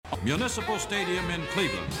Municipal Stadium in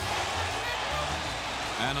Cleveland.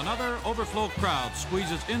 And another overflow crowd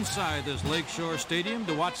squeezes inside this Lakeshore Stadium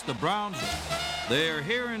to watch the Browns. They are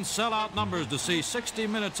here in sellout numbers to see 60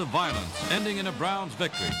 minutes of violence, ending in a Browns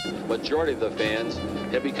victory. Majority of the fans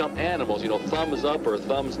have become animals, thumbs up or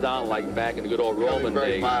thumbs down like back in the good old Roman days.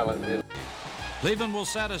 Very violent. Cleveland will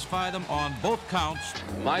satisfy them on both counts.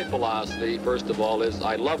 My philosophy, first of all, is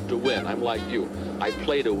I love to win. I'm like you. I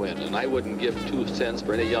play to win, and I wouldn't give 2 cents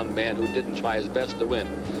for any young man who didn't try his best to win.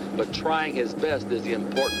 But trying his best is the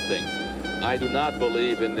important thing. I do not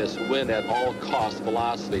believe in this win at all costs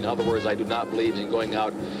philosophy. In other words, I do not believe in going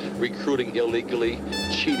out recruiting illegally,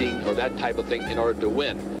 cheating, or that type of thing in order to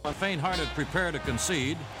win. Faint-hearted prepare to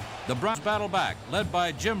concede. The Browns battle back, led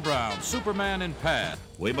by Jim Brown, Superman in pad.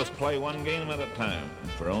 We must play one game at a time,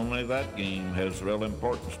 for only that game has real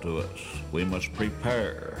importance to us. We must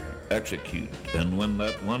prepare, execute, and win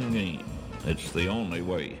that one game. It's the only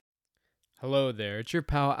way. Hello there, it's your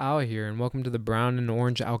pal Al here, and welcome to the Brown and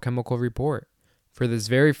Orange Alchemical Report. For this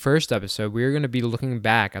very first episode, we are going to be looking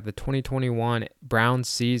back at the 2021 Browns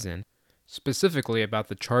season, specifically about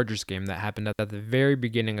the Chargers game that happened at the very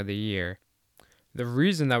beginning of the year. The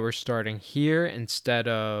reason that we're starting here instead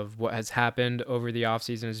of what has happened over the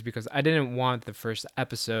offseason is because I didn't want the first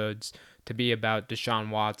episodes to be about Deshaun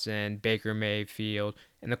Watson, Baker Mayfield,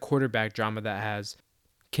 and the quarterback drama that has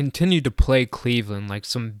continued to plague Cleveland like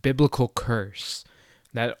some biblical curse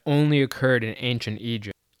that only occurred in ancient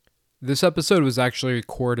Egypt. This episode was actually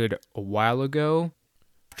recorded a while ago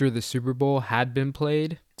after the Super Bowl had been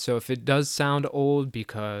played, so if it does sound old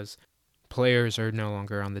because players are no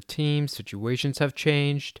longer on the team, situations have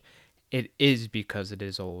changed, it is because it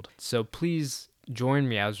is old. So please join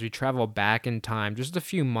me as we travel back in time just a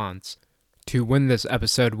few months to when this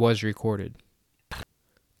episode was recorded.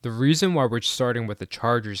 The reason why we're starting with the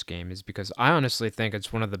Chargers game is because I honestly think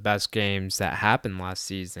it's one of the best games that happened last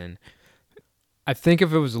season. I think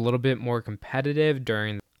if it was a little bit more competitive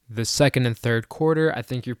during the second and third quarter, I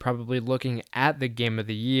think you're probably looking at the game of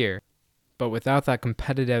the year. But without that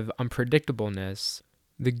competitive unpredictableness,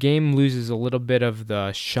 the game loses a little bit of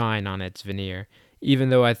the shine on its veneer, even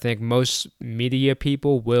though I think most media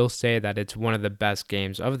people will say that it's one of the best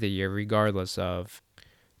games of the year, regardless of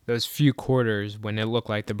those few quarters when it looked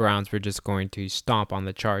like the Browns were just going to stomp on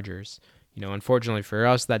the Chargers. Unfortunately for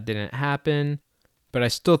us, that didn't happen, but I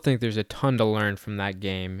still think there's a ton to learn from that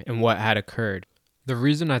game and what had occurred. The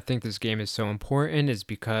reason I think this game is so important is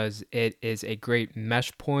because it is a great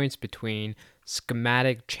mesh points between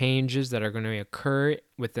schematic changes that are going to occur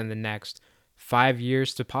within the next 5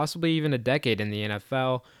 years to possibly even a decade in the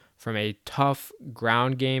NFL, from a tough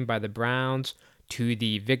ground game by the Browns to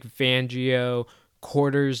the Vic Fangio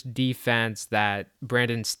quarters defense that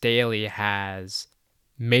Brandon Staley has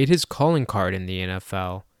made his calling card in the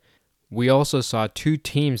NFL. We also saw 2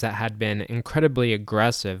 teams that had been incredibly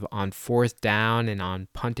aggressive on fourth down and on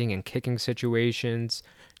punting and kicking situations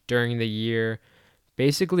during the year,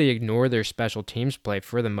 basically ignore their special teams play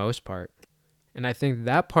for the most part. And I think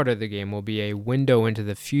that part of the game will be a window into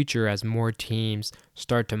the future as more teams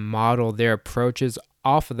start to model their approaches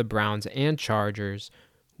off of the Browns and Chargers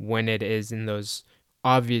when it is in those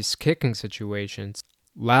obvious kicking situations.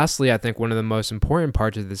 Lastly, I think one of the most important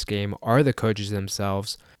parts of this game are the coaches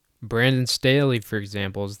themselves. Brandon Staley, for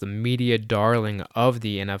example, is the media darling of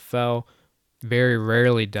the NFL. Very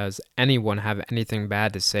rarely does anyone have anything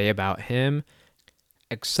bad to say about him,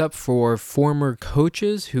 except for former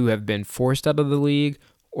coaches who have been forced out of the league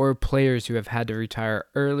or players who have had to retire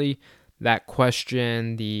early that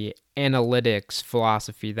question the analytics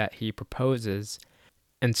philosophy that he proposes.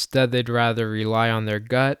 Instead, they'd rather rely on their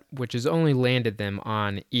gut, which has only landed them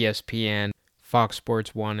on ESPN, Fox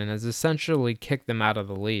Sports 1, and has essentially kicked them out of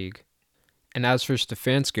the league. And as for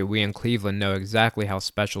Stefanski, we in Cleveland know exactly how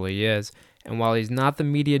special he is, and while he's not the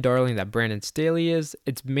media darling that Brandon Staley is,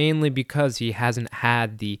 it's mainly because he hasn't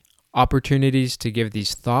had the opportunities to give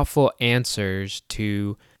these thoughtful answers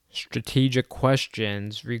to strategic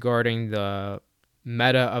questions regarding the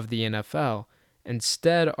meta of the NFL.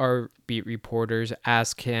 Instead, our beat reporters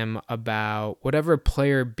ask him about whatever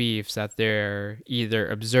player beefs that they're either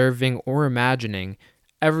observing or imagining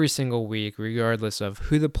every single week, regardless of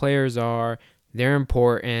who the players are, their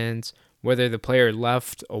importance, whether the player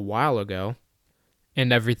left a while ago,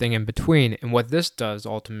 and everything in between. And what this does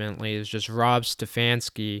ultimately is just rob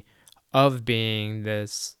Stefanski of being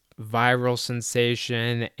this viral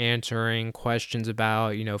sensation, answering questions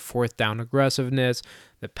about, fourth down aggressiveness,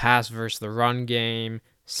 the pass versus the run game,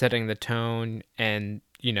 setting the tone, and,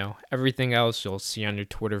 everything else you'll see on your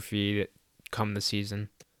Twitter feed come the season.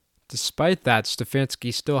 Despite that,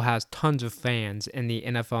 Stefanski still has tons of fans in the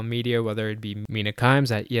NFL media, whether it be Mina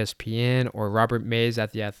Kimes at ESPN or Robert Mays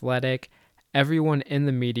at The Athletic. Everyone in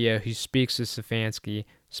the media who speaks to Stefanski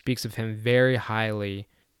speaks of him very highly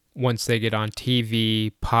once they get on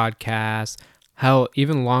TV, podcasts, hell,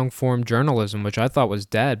 even long-form journalism, which I thought was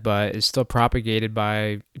dead, but is still propagated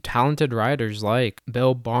by talented writers like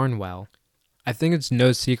Bill Barnwell. I think it's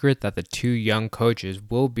no secret that the two young coaches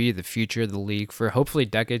will be the future of the league for hopefully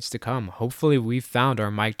decades to come. Hopefully we've found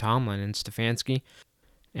our Mike Tomlin and Stefanski,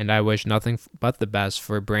 and I wish nothing but the best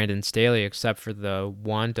for Brandon Staley, except for the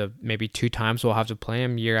 1 to maybe 2 times we'll have to play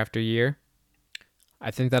him year after year.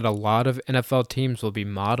 I think that a lot of NFL teams will be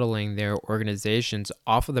modeling their organizations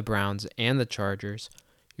off of the Browns and the Chargers.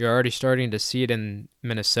 You're already starting to see it in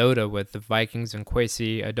Minnesota with the Vikings and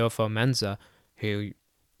Kwesi Adolfo-Mensa, who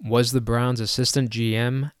was the Browns' assistant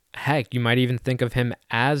GM. Heck, you might even think of him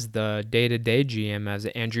as the day-to-day GM, as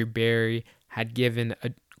Andrew Berry had given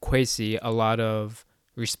Kwesi a lot of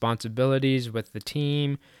responsibilities with the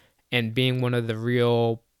team and being one of the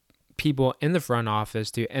real people in the front office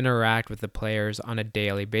to interact with the players on a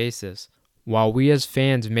daily basis. While we as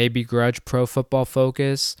fans may begrudge Pro Football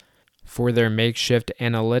Focus for their makeshift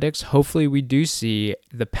analytics, hopefully we do see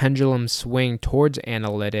the pendulum swing towards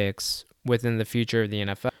analytics within the future of the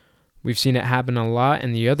NFL. We've seen it happen a lot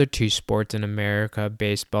in the other two sports in America,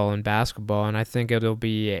 baseball and basketball, and I think it'll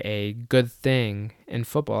be a good thing in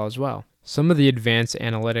football as well. Some of the advanced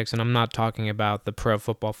analytics, and I'm not talking about the Pro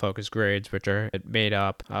Football Focus grades, which are made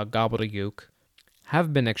up gobbledygook,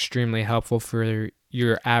 have been extremely helpful for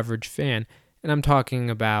your average fan, and I'm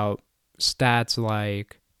talking about stats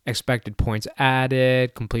like expected points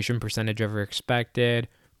added, completion percentage over expected,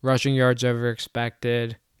 rushing yards over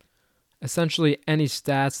expected, essentially any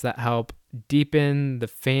stats that help deepen the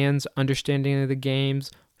fans' understanding of the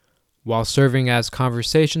games while serving as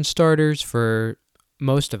conversation starters for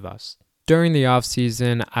most of us. During the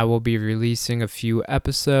off-season, I will be releasing a few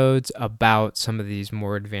episodes about some of these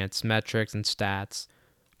more advanced metrics and stats.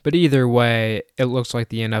 But either way, it looks like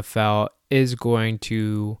the NFL is going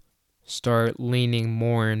to start leaning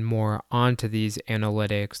more and more onto these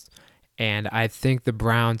analytics. And I think the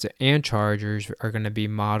Browns and Chargers are going to be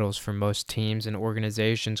models for most teams and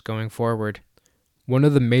organizations going forward. One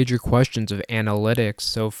of the major questions of analytics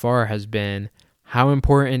so far has been, how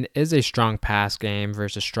important is a strong pass game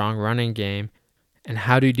versus a strong running game? And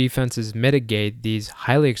how do defenses mitigate these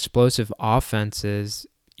highly explosive offenses,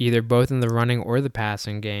 either both in the running or the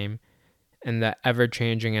passing game, in the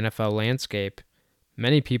ever-changing NFL landscape?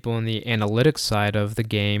 Many people in the analytics side of the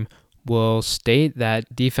game will state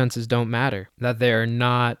that defenses don't matter, that they are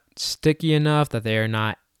not sticky enough, that they are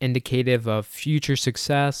not indicative of future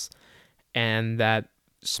success, and that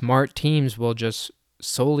smart teams will just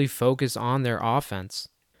solely focus on their offense.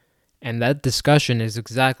 And that discussion is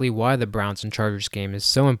exactly why the Browns and Chargers game is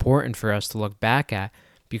so important for us to look back at,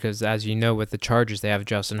 because as you know, with the Chargers, they have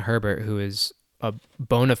Justin Herbert, who is a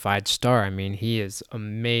bona fide star. I mean, he is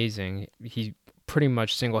amazing. He pretty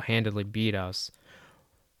much single-handedly beat us.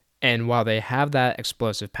 And while they have that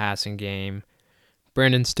explosive passing game,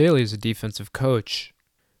 Brandon Staley is a defensive coach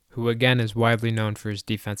who, again, is widely known for his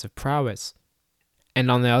defensive prowess. And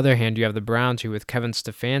on the other hand, you have the Browns, who with Kevin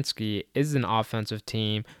Stefanski is an offensive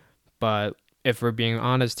team, but if we're being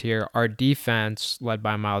honest here, our defense, led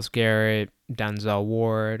by Myles Garrett, Denzel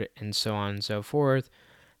Ward, and so on and so forth,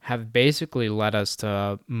 have basically led us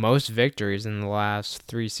to most victories in the last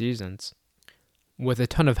 3 seasons, with a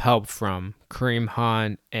ton of help from Kareem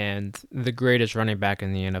Hunt and the greatest running back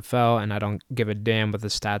in the NFL, and I don't give a damn what the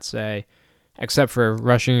stats say, except for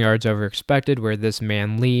rushing yards over expected, where this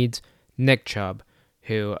man leads, Nick Chubb,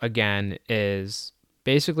 who, again, is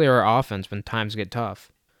basically our offense when times get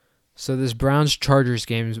tough. So this Browns-Chargers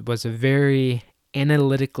game was a very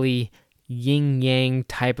analytically yin-yang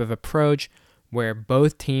type of approach where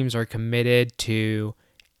both teams are committed to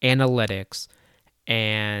analytics,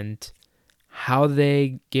 and how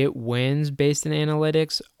they get wins based in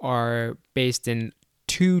analytics are based in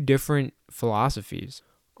 2 different philosophies.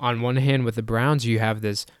 On one hand, with the Browns, you have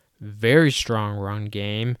this very strong run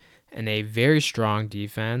game and a very strong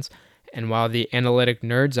defense. And while the analytic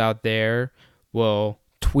nerds out there will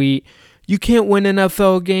tweet, "You can't win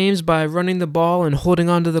NFL games by running the ball and holding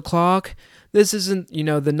onto the clock. This isn't,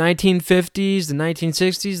 the 1950s, the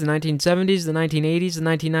 1960s, the 1970s, the 1980s, the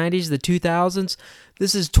 1990s, the 2000s.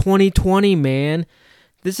 This is 2020, man.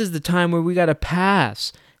 This is the time where we got to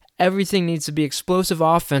pass. Everything needs to be explosive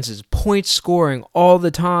offenses, point scoring all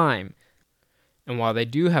the time." And while they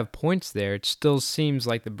do have points there, it still seems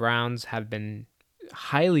like the Browns have been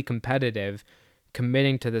highly competitive,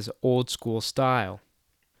 committing to this old school style.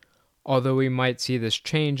 although we might see this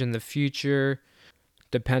change in the future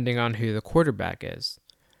depending on who the quarterback is.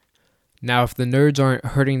 Now, if the nerds aren't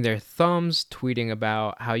hurting their thumbs tweeting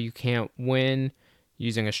about how you can't win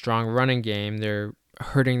using a strong running game, they're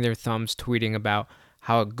hurting their thumbs tweeting about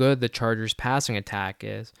how good the Chargers' passing attack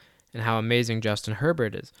is and how amazing Justin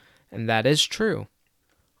Herbert is. And that is true.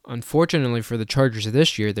 Unfortunately for the Chargers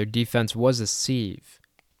this year, their defense was a sieve.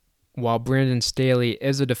 While Brandon Staley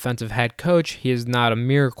is a defensive head coach, he is not a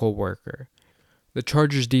miracle worker. The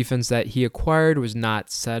Chargers' defense that he acquired was not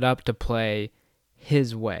set up to play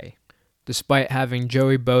his way. Despite having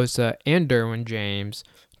Joey Bosa and Derwin James,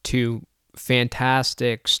 two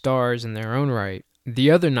fantastic stars in their own right,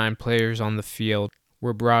 the other 9 players on the field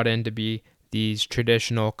were brought in to be these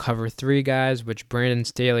traditional cover 3 guys, which Brandon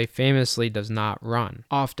Staley famously does not run.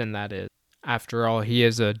 Often, that is. After all, he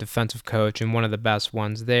is a defensive coach and one of the best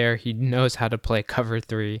ones there. He knows how to play cover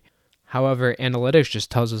 3. However, analytics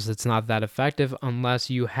just tells us it's not that effective unless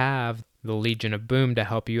you have the Legion of Boom to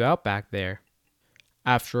help you out back there.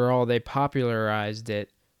 After all, they popularized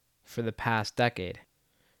it for the past decade.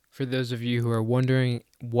 For those of you who are wondering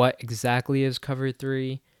what exactly is cover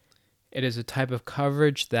 3, it is a type of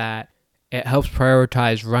coverage that it helps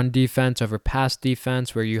prioritize run defense over pass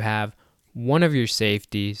defense, where you have one of your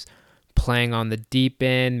safeties playing on the deep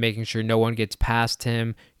end, making sure no one gets past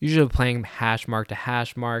him, usually playing hash mark to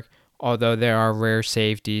hash mark, although there are rare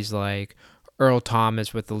safeties like Earl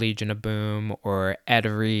Thomas with the Legion of Boom or Ed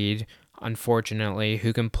Reed, unfortunately,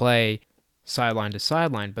 who can play sideline to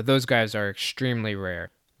sideline, but those guys are extremely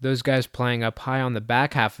rare. Those guys playing up high on the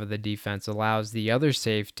back half of the defense allows the other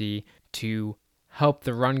safety to help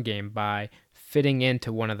the run game by fitting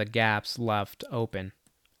into one of the gaps left open,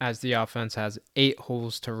 as the offense has 8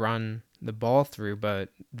 holes to run the ball through, but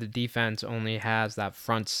the defense only has that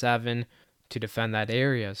front 7 to defend that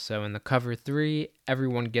area. So in the cover 3,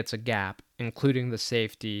 everyone gets a gap, including the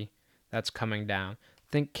safety that's coming down.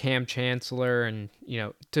 Think Cam Chancellor and,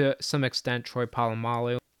 to some extent Troy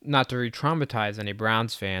Polamalu. Not to re-traumatize any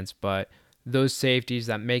Browns fans, but those safeties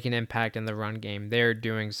that make an impact in the run game, they're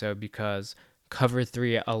doing so because cover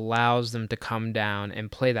 3 allows them to come down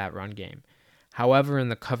and play that run game. However, in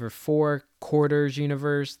the cover 4 quarters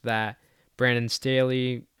universe that Brandon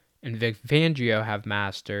Staley and Vic Fangio have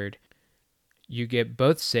mastered, you get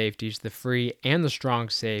both safeties, the free and the strong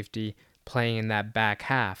safety, playing in that back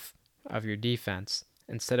half of your defense.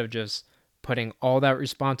 Instead of just putting all that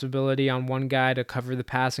responsibility on one guy to cover the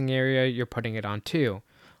passing area, you're putting it on 2.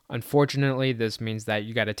 Unfortunately, this means that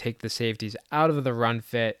you got to take the safeties out of the run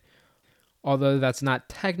fit, although that's not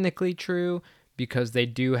technically true because they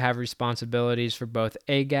do have responsibilities for both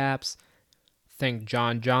A-gaps. Think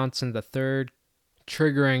John Johnson III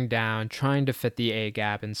triggering down, trying to fit the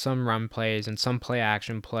A-gap in some run plays and some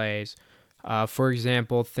play-action plays. For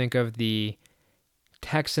example, think of the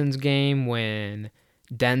Texans game when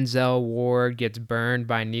Denzel Ward gets burned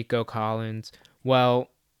by Nico Collins. Well,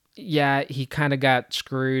 yeah, he kind of got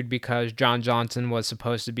screwed because John Johnson was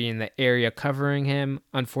supposed to be in the area covering him.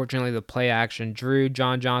 Unfortunately, the play action drew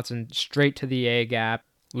John Johnson straight to the A-gap,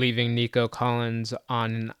 leaving Nico Collins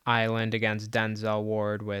on an island against Denzel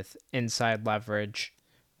Ward with inside leverage.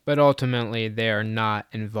 But ultimately, they are not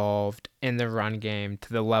involved in the run game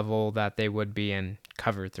to the level that they would be in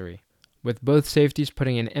cover 3. With both safeties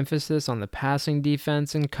putting an emphasis on the passing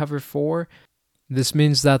defense in cover 4, this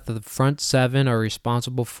means that the front 7 are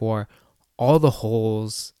responsible for all the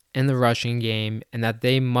holes in the rushing game and that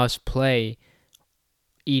they must play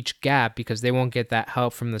each gap because they won't get that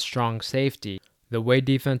help from the strong safety. The way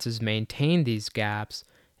defenses maintain these gaps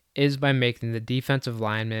is by making the defensive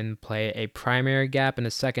linemen play a primary gap and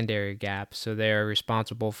a secondary gap. So they are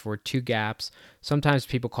responsible for 2 gaps. Sometimes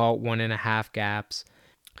people call it 1.5 gaps.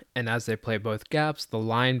 And as they play both gaps, the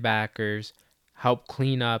linebackers help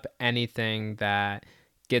clean up anything that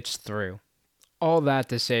gets through. All that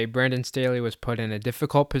to say, Brandon Staley was put in a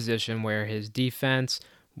difficult position where his defense,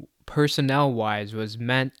 personnel-wise, was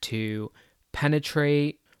meant to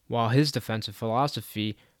penetrate, while his defensive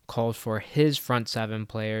philosophy called for his front 7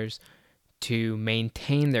 players to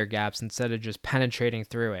maintain their gaps instead of just penetrating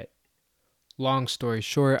through it. Long story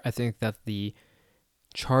short, I think that the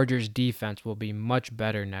Chargers defense will be much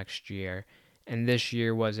better next year, and this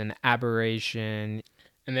year was an aberration,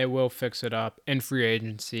 and they will fix it up in free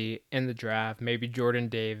agency, in the draft. Maybe Jordan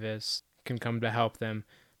Davis can come to help them.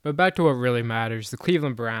 But back to what really matters, the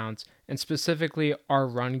Cleveland Browns, and specifically our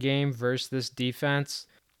run game versus this defense,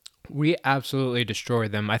 we absolutely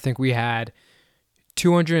destroyed them. I think we had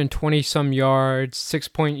 220 some yards, 6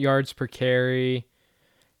 point yards per carry,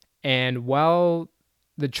 and while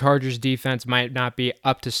the Chargers defense might not be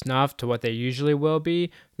up to snuff to what they usually will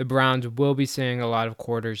be, the Browns will be seeing a lot of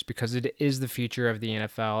quarters because it is the future of the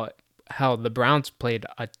NFL. Hell, the Browns played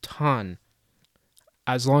a ton.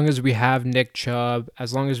 As long as we have Nick Chubb,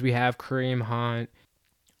 as long as we have Kareem Hunt,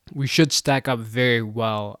 we should stack up very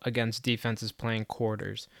well against defenses playing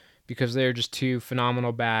quarters because they're just two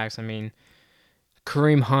phenomenal backs. I mean,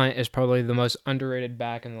 Kareem Hunt is probably the most underrated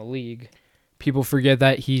back in the league. People forget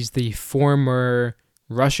that he's the former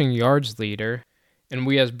rushing yards leader, and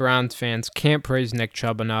we as Browns fans can't praise Nick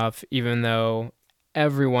Chubb enough, even though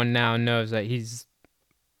everyone now knows that he's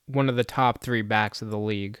one of the top 3 backs of the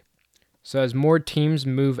league. So as more teams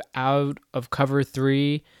move out of cover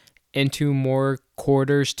 3 into more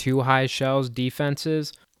quarters, 2 high shells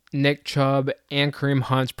defenses, Nick Chubb and Kareem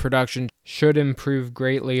Hunt's production should improve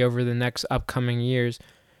greatly over the next upcoming years.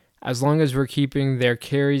 As long as we're keeping their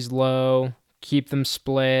carries low, keep them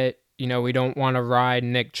split, we don't want to ride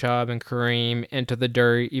Nick Chubb and Kareem into the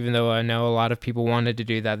dirt, even though I know a lot of people wanted to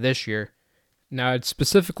do that this year. Now, I'd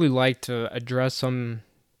specifically like to address some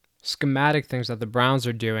schematic things that the Browns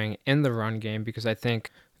are doing in the run game because I think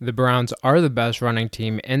the Browns are the best running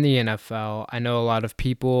team in the NFL. I know a lot of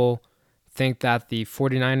people think that the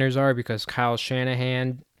 49ers are because Kyle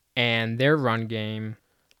Shanahan and their run game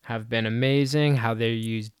have been amazing, how they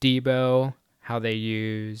use Debo, how they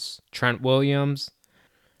use Trent Williams.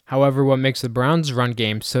 However, what makes the Browns' run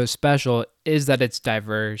game so special is that it's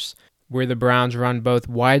diverse, where the Browns run both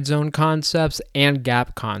wide zone concepts and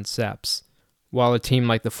gap concepts, while a team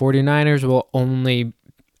like the 49ers will only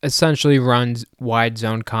essentially run wide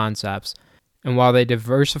zone concepts. And while they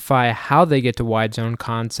diversify how they get to wide zone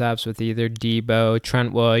concepts with either Debo,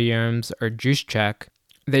 Trent Williams, or Juszczyk,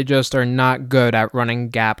 they just are not good at running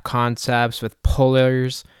gap concepts with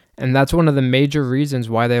pullers. And that's one of the major reasons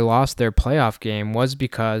why they lost their playoff game was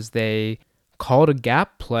because they called a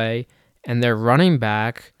gap play and their running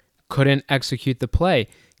back couldn't execute the play.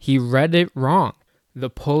 He read it wrong.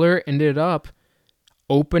 The puller ended up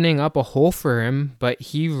opening up a hole for him, but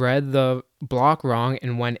he read the block wrong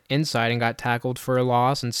and went inside and got tackled for a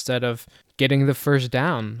loss instead of getting the first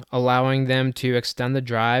down, allowing them to extend the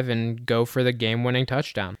drive and go for the game-winning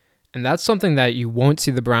touchdown. And that's something that you won't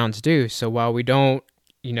see the Browns do. So while we don't,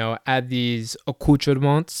 add these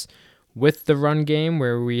accoutrements with the run game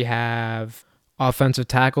where we have offensive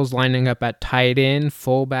tackles lining up at tight end,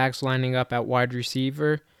 fullbacks lining up at wide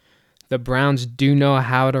receiver, the Browns do know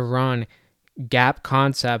how to run gap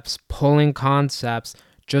concepts, pulling concepts,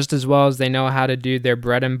 just as well as they know how to do their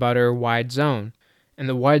bread and butter wide zone. And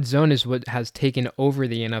the wide zone is what has taken over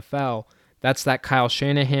the NFL. That's that Kyle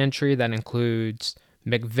Shanahan tree that includes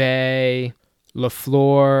McVay,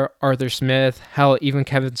 LaFleur, Arthur Smith, hell, even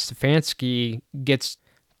Kevin Stefanski gets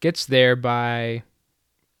there by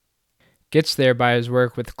his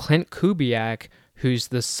work with Clint Kubiak, who's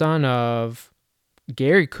the son of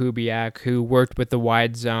Gary Kubiak, who worked with the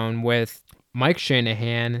wide zone with Mike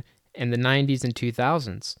Shanahan in the 90s and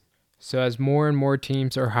 2000s. So as more and more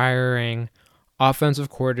teams are hiring offensive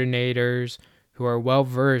coordinators who are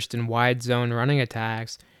well-versed in wide zone running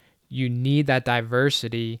attacks, you need that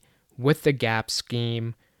diversity with the gap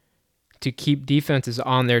scheme to keep defenses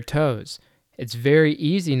on their toes. It's very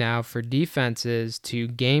easy now for defenses to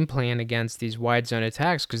game plan against these wide zone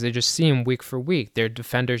attacks because they just see them week for week. Their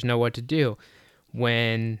defenders know what to do.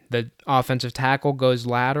 When the offensive tackle goes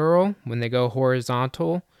lateral, when they go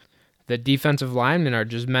horizontal, the defensive linemen are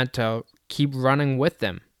just meant to keep running with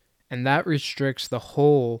them. And that restricts the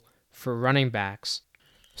hole for running backs.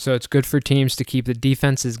 So it's good for teams to keep the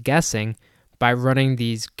defenses guessing by running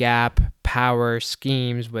these gap power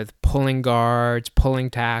schemes with pulling guards, pulling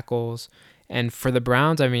tackles. And for the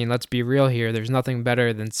Browns, I mean, let's be real here. There's nothing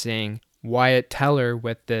better than seeing Wyatt Teller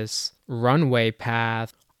with this runway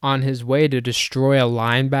path on his way to destroy a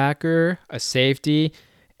linebacker, a safety,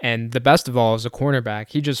 and the best of all is a cornerback.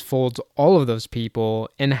 He just folds all of those people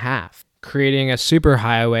in half, creating a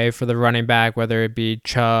superhighway for the running back, whether it be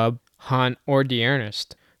Chubb, Hunt, or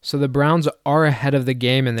D'Ernest. So the Browns are ahead of the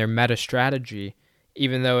game in their meta strategy.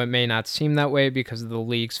 Even though it may not seem that way because of the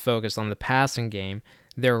league's focus on the passing game,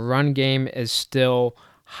 their run game is still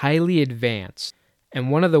highly advanced. And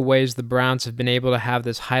one of the ways the Browns have been able to have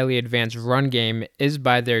this highly advanced run game is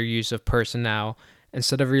by their use of personnel.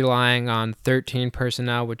 Instead of relying on 13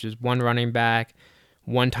 personnel, which is one running back,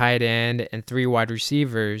 one tight end, and 3 wide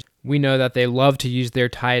receivers, we know that they love to use their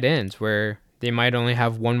tight ends, where they might only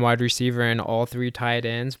have one wide receiver and all 3 tight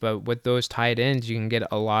ends, but with those tight ends, you can get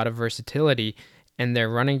a lot of versatility in their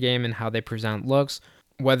running game and how they present looks,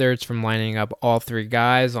 whether it's from lining up all 3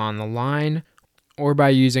 guys on the line or by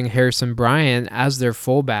using Harrison Bryant as their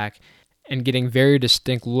fullback and getting very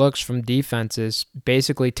distinct looks from defenses,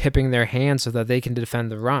 basically tipping their hands so that they can defend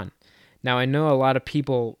the run. Now, I know a lot of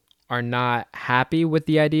people are not happy with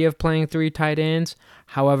the idea of playing 3 tight ends.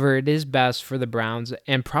 However, it is best for the Browns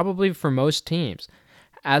and probably for most teams.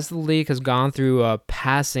 As the league has gone through a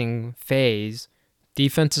passing phase,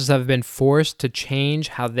 defenses have been forced to change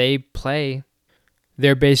how they play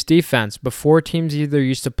their base defense. Before, teams either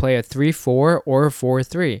used to play a 3-4 or a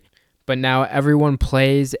 4-3, but now everyone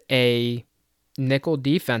plays a nickel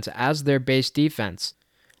defense as their base defense.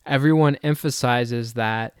 Everyone emphasizes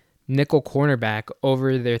that nickel cornerback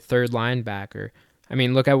over their third linebacker. I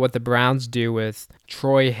mean, look at what the Browns do with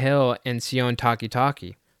Troy Hill and Sione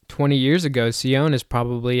Takitaki. 20 years ago, Sione is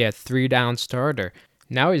probably a 3-down starter.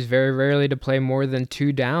 Now he's very rarely to play more than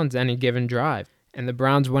 2 downs any given drive. And the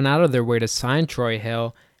Browns went out of their way to sign Troy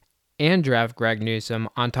Hill and draft Greg Newsome,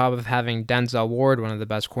 on top of having Denzel Ward, one of the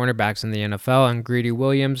best cornerbacks in the NFL, and Greedy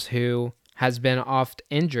Williams, who has been oft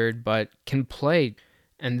injured but can play.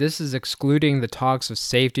 And this is excluding the talks of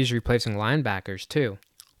safeties replacing linebackers, too.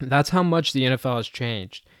 That's how much the NFL has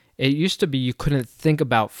changed. It used to be you couldn't think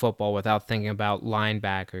about football without thinking about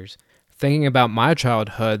linebackers. Thinking about my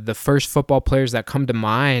childhood, the first football players that come to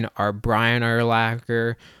mind are Brian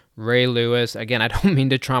Urlacher, Ray Lewis. Again, I don't mean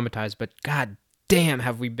to traumatize, but god damn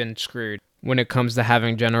have we been screwed when it comes to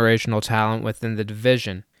having generational talent within the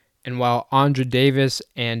division. And while Andre Davis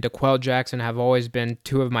and DeQuell Jackson have always been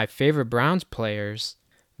 2 of my favorite Browns players,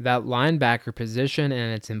 that linebacker position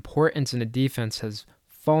and its importance in the defense has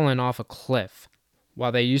fallen off a cliff.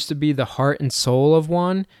 While they used to be the heart and soul of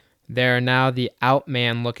one, they are now the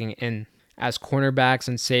outman looking in, as cornerbacks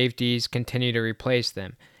and safeties continue to replace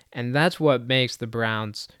them. And that's what makes the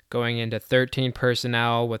Browns going into 13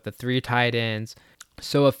 personnel with the 3 tight ends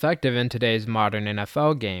so effective in today's modern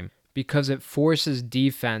NFL game, because it forces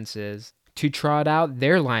defenses to trot out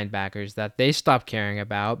their linebackers that they stopped caring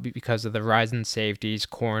about because of the rise in safeties,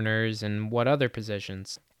 corners, and what other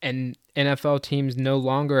positions. And NFL teams no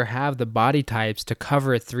longer have the body types to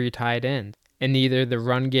cover 3 tight ends in either the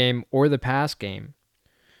run game or the pass game.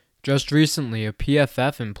 Just recently, a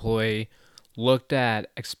PFF employee looked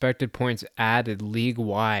at expected points added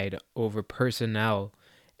league-wide over personnel,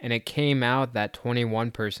 and it came out that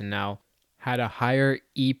 21 personnel had a higher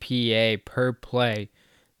EPA per play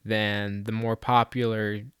than the more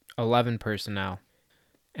popular 11 personnel.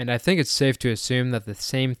 And I think it's safe to assume that the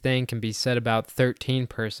same thing can be said about 13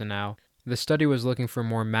 personnel. The study was looking for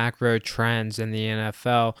more macro trends in the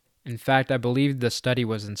NFL. In fact, I believe the study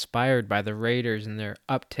was inspired by the Raiders and their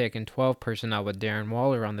uptick in 12 personnel with Darren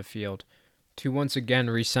Waller on the field. To once again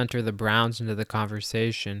recenter the Browns into the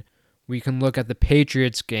conversation, we can look at the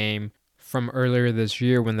Patriots game from earlier this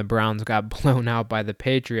year when the Browns got blown out by the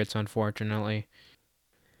Patriots, unfortunately.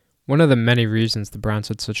 One of the many reasons the Browns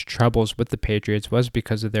had such troubles with the Patriots was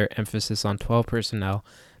because of their emphasis on 12 personnel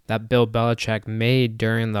that Bill Belichick made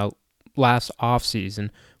during the last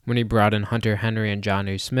offseason when he brought in Hunter Henry and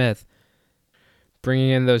Jonnu Smith.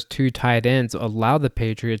 Bringing in those 2 tight ends allowed the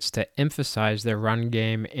Patriots to emphasize their run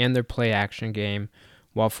game and their play-action game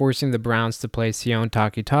while forcing the Browns to play Sione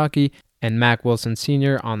Takitaki and Mack Wilson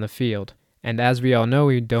Sr. on the field. And as we all know,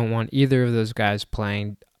 we don't want either of those guys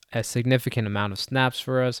playing a significant amount of snaps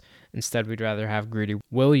for us. Instead, we'd rather have Greedy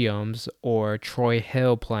Williams or Troy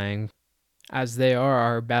Hill playing, as they are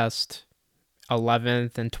our best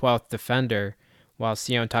 11th and 12th defender, while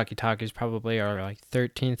Sione Takitaki is probably our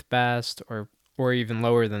 13th best or even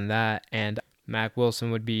lower than that, and Mack Wilson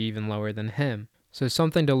would be even lower than him. So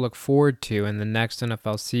something to look forward to in the next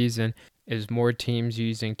NFL season is more teams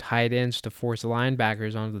using tight ends to force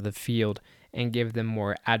linebackers onto the field and give them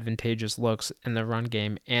more advantageous looks in the run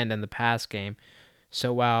game and in the pass game.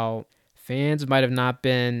 So while fans might have not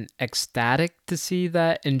been ecstatic to see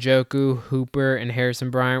that Njoku, Hooper, and Harrison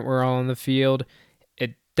Bryant were all on the field,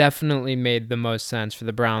 it definitely made the most sense for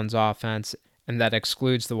the Browns offense, and that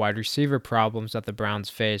excludes the wide receiver problems that the Browns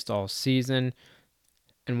faced all season.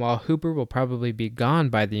 And while Hooper will probably be gone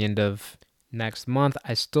by the end of next month,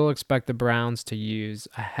 I still expect the Browns to use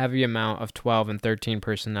a heavy amount of 12 and 13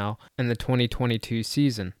 personnel in the 2022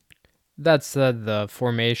 season. That said, the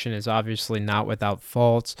formation is obviously not without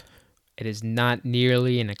faults. It is not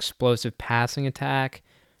nearly an explosive passing attack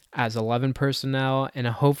as 11 personnel, and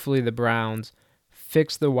hopefully the Browns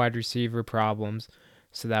fix the wide receiver problems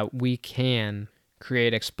so that we can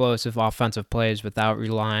create explosive offensive plays without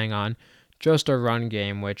relying on just a run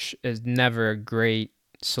game, which is never a great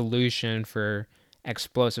solution for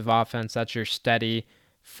explosive offense. That's your steady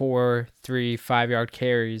 4, 3, 5-yard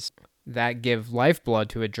carries that give lifeblood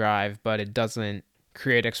to a drive, but it doesn't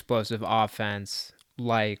create explosive offense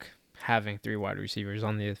like having 3 wide receivers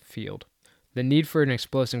on the field. The need for an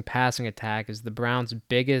explosive passing attack is the Browns'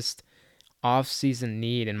 biggest off-season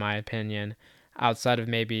need, in my opinion, outside of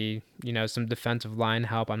maybe, some defensive line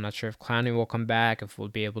help. I'm not sure if Clowney will come back, if we'll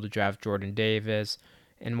be able to draft Jordan Davis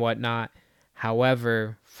and whatnot.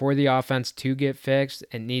 However, for the offense to get fixed,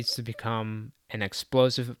 it needs to become an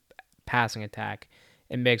explosive passing attack.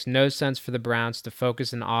 It makes no sense for the Browns to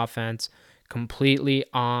focus an offense completely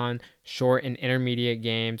on short and intermediate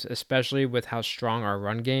games, especially with how strong our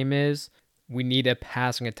run game is. We need a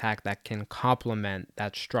passing attack that can complement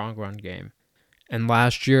that strong run game. And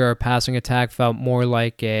last year, our passing attack felt more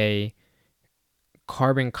like a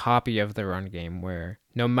carbon copy of the run game, where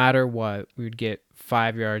no matter what, we would get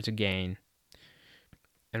 5 yards a gain.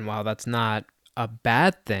 And while that's not a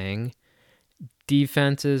bad thing,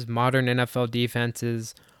 defenses, modern NFL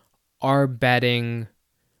defenses, are betting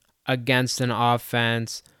against an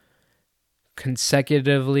offense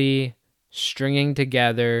consecutively stringing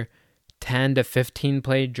together 10 to 15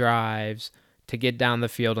 play drives to get down the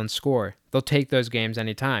field and score. They'll take those games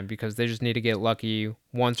anytime because they just need to get lucky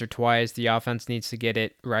once or twice. The offense needs to get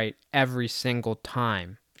it right every single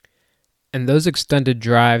time. And those extended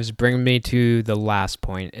drives bring me to the last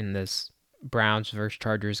point in this Browns versus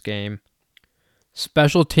Chargers game.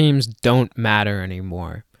 Special teams don't matter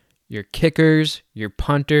anymore. Your kickers, your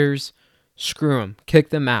punters, screw them. Kick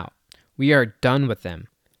them out. We are done with them.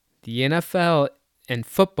 The NFL and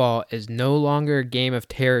football is no longer a game of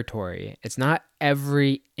territory. It's not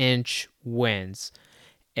every inch wins.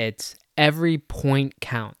 It's every point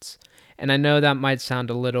counts. And I know that might sound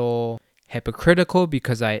a little hypocritical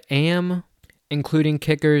because I am including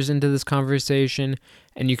kickers into this conversation.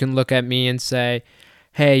 And you can look at me and say,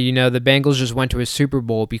 hey, the Bengals just went to a Super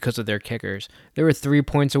Bowl because of their kickers. They were 3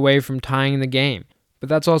 points away from tying the game. But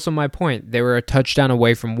that's also my point. They were a touchdown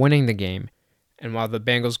away from winning the game. And while the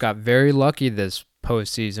Bengals got very lucky this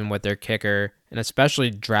postseason with their kicker, and especially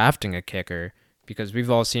drafting a kicker, because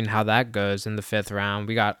we've all seen how that goes in the 5th round.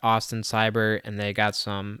 We got Austin Seibert, and they got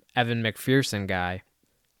some Evan McPherson guy.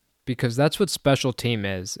 Because that's what special team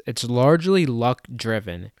is. It's largely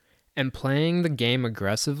luck-driven. And playing the game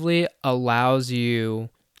aggressively allows you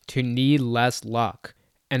to need less luck.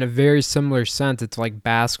 In a very similar sense, it's like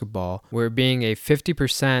basketball, where being a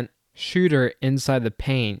 50% shooter inside the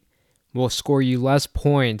paint will score you less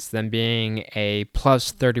points than being a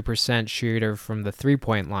plus 30% shooter from the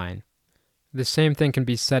three-point line. The same thing can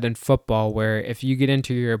be said in football, where if you get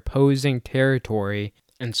into your opposing territory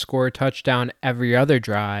and score a touchdown every other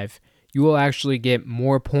drive, you will actually get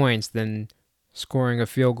more points than scoring a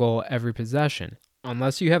field goal every possession.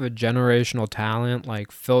 Unless you have a generational talent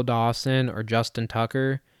like Phil Dawson or Justin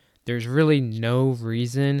Tucker, there's really no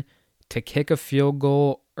reason to kick a field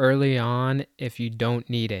goal early on if you don't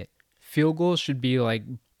need it. Field goals should be like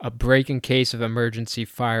a break in case of emergency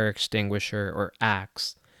fire extinguisher or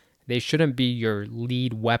axe. They shouldn't be your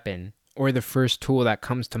lead weapon or the first tool that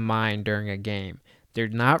comes to mind during a game. They're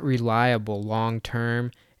not reliable long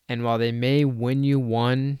term. And while they may win you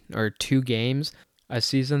 1 or 2 games a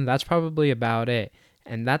season, that's probably about it.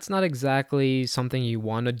 And that's not exactly something you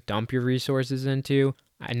want to dump your resources into.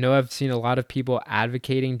 I know I've seen a lot of people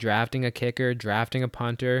advocating drafting a kicker, drafting a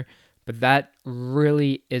punter, but that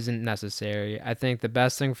really isn't necessary. I think the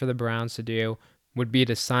best thing for the Browns to do would be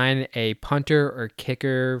to sign a punter or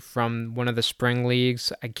kicker from one of the spring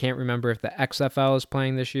leagues. I can't remember if the XFL is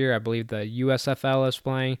playing this year. I believe the USFL is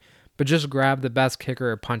playing. But just grab the best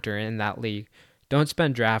kicker or punter in that league. Don't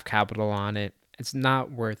spend draft capital on it. It's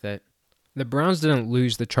not worth it. The Browns didn't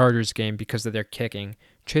lose the Chargers game because of their kicking.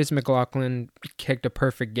 Chase McLaughlin kicked a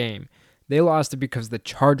perfect game. They lost it because the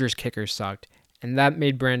Chargers kicker sucked, and that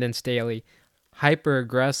made Brandon Staley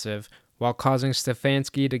hyper-aggressive while causing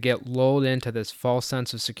Stefanski to get lulled into this false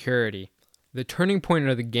sense of security. The turning point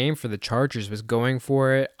of the game for the Chargers was going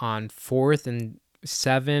for it on 4th and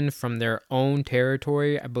 7 from their own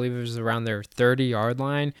territory. I believe it was around their 30-yard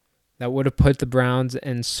line. That would have put the Browns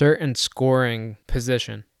in certain scoring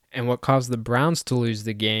position. And what caused the Browns to lose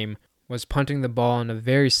the game was punting the ball in a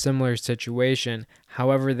very similar situation.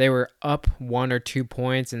 However, they were up 1 or 2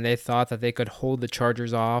 points and they thought that they could hold the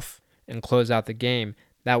Chargers off and close out the game.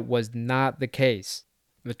 That was not the case.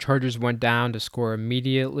 The Chargers went down to score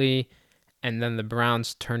immediately, and then the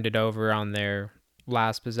Browns turned it over on their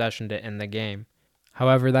last possession to end the game.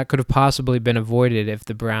 However, that could have possibly been avoided if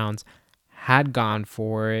the Browns had gone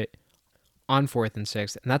for it on 4th and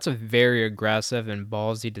 6. And that's a very aggressive and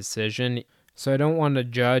ballsy decision. So I don't want to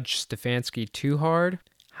judge Stefanski too hard.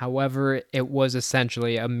 However, it was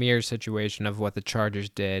essentially a mirror situation of what the Chargers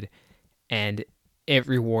did. And it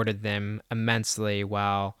rewarded them immensely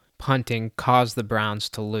while punting caused the Browns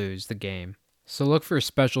to lose the game. So look for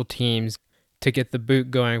special teams to get the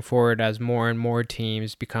boot going forward as more and more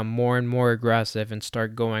teams become more and more aggressive and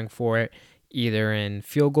start going for it either in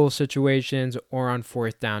field goal situations or on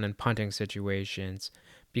fourth down and punting situations.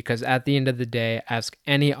 Because at the end of the day, ask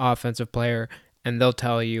any offensive player and they'll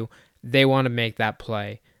tell you they want to make that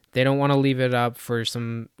play. They don't want to leave it up for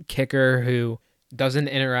some kicker who doesn't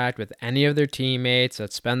interact with any of their teammates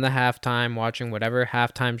that spend the halftime watching whatever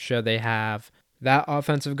halftime show they have. That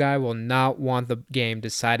offensive guy will not want the game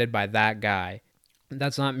decided by that guy.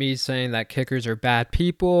 That's not me saying that kickers are bad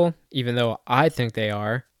people, even though I think they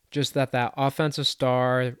are. Just that offensive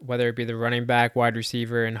star, whether it be the running back, wide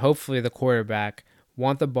receiver, and hopefully the quarterback,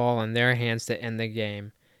 want the ball in their hands to end the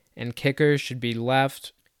game. And kickers should be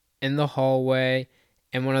left in the hallway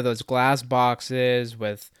in one of those glass boxes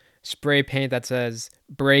with spray paint that says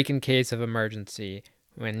break in case of emergency,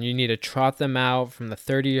 when you need to trot them out from the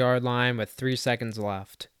 30-yard line with 3 seconds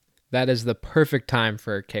left. That is the perfect time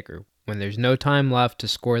for a kicker. When there's no time left to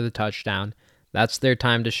score the touchdown, that's their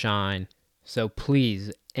time to shine. So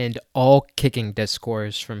please end all kicking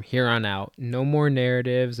discourse from here on out. No more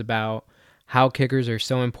narratives about how kickers are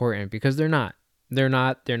so important, because they're not. They're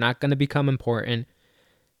not going to become important.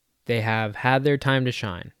 They have had their time to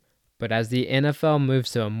shine. But as the NFL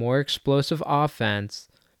moves to a more explosive offense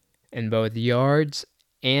in both yards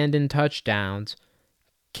and in touchdowns,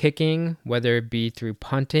 kicking, whether it be through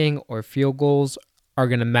punting or field goals, are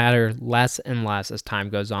going to matter less and less as time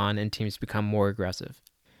goes on and teams become more aggressive.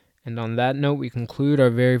 And on that note, we conclude our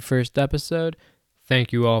very first episode.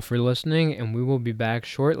 Thank you all for listening, and we will be back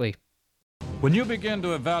shortly. When you begin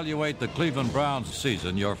to evaluate the Cleveland Browns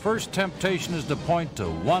season, your first temptation is to point to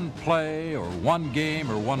one play or one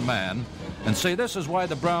game or one man and say this is why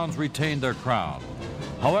the Browns retained their crown.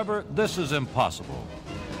 However, this is impossible.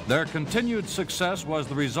 Their continued success was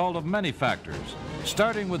the result of many factors,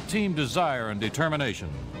 starting with team desire and determination,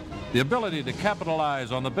 the ability to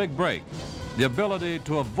capitalize on the big break, the ability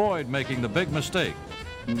to avoid making the big mistake.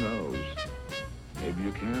 Who knows? Maybe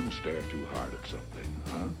you can stare too hard at something,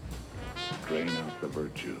 huh? Drain out the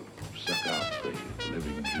virtue, suck out the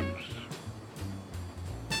living juice.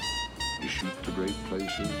 You shoot the great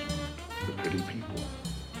places, the pretty people.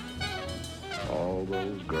 All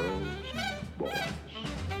those girls